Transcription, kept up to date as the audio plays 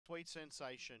Sweet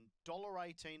Sensation,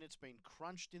 $1.18. It's been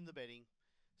crunched in the betting.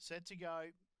 Set to go.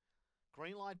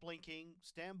 Green light blinking.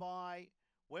 Stand by.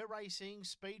 We're racing.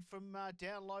 Speed from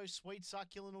down low. Sweet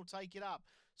Succulent will take it up.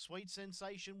 Sweet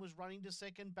Sensation was running to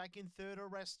second. Back in third,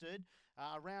 Arrested.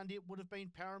 Around it would have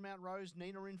been Paramount Rose,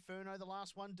 Nina Inferno. The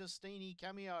last one, Destiny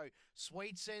Cameo.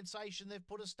 Sweet Sensation, they've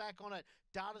put a stack on it.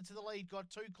 Data to the lead. Got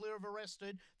two clear of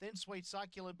Arrested. Then Sweet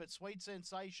Succulent. But Sweet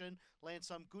Sensation lands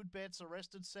some good bets.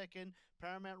 Arrested second.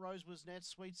 Paramount Rose was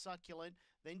next. Sweet Succulent.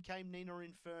 Then came Nina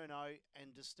Inferno.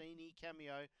 And Destiny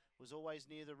Cameo was always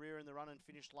near the rear in the run and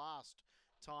finished last.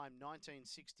 Time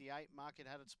 1968. Market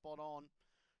had it spot on.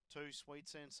 2 Sweet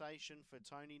Sensation for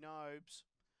Tony Nobes.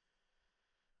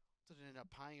 Did end up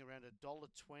paying around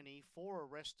 $1.20. 4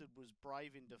 Arrested was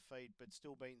brave in defeat, but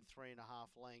still beaten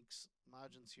 3.5 lengths.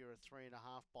 Margins here are 3.5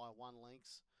 by 1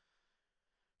 lengths.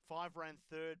 5 ran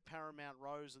third, Paramount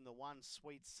Rose, and the 1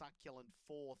 Sweet Succulent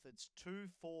fourth. It's 2,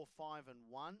 4, 5, and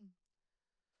 1.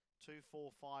 2,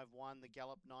 4, 5, 1. The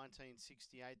gallop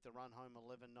 1968. The run home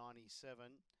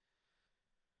 11.97.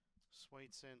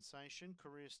 Sweet Sensation,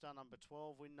 career star number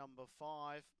 12, win number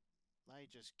 5. They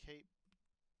just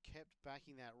kept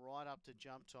backing that right up to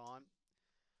jump time,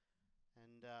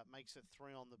 and makes it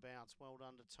 3 on the bounce. Well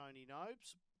done to Tony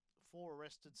Nobes. 4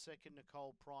 Arrested second,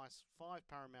 Nicole Price. 5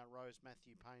 Paramount Rose,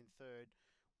 Matthew Payne third.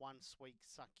 1 Sweet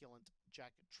Succulent,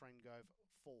 Jack Trengove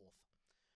fourth.